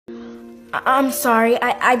I'm sorry.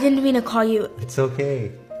 I didn't mean to call you. It's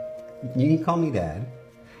okay. You can call me Dad.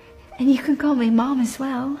 And you can call me Mom as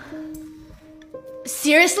well.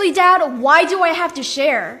 Seriously, Dad? Why do I have to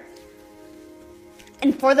share?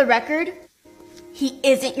 And for the record, he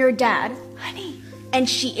isn't your dad. Honey. And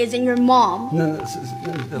she isn't your mom. No,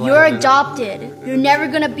 You're adopted. You're never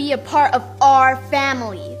gonna be a part of our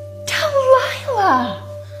family. Delilah!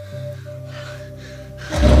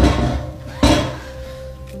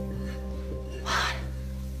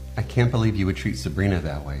 I can't believe you would treat Sabrina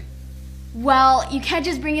that way. Well, you can't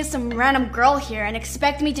just bring in some random girl here and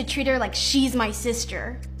expect me to treat her like she's my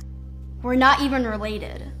sister. We're not even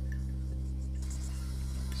related.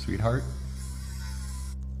 Sweetheart,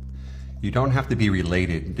 you don't have to be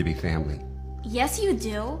related to be family. Yes, you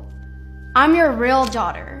do. I'm your real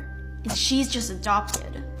daughter, and she's just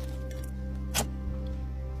adopted.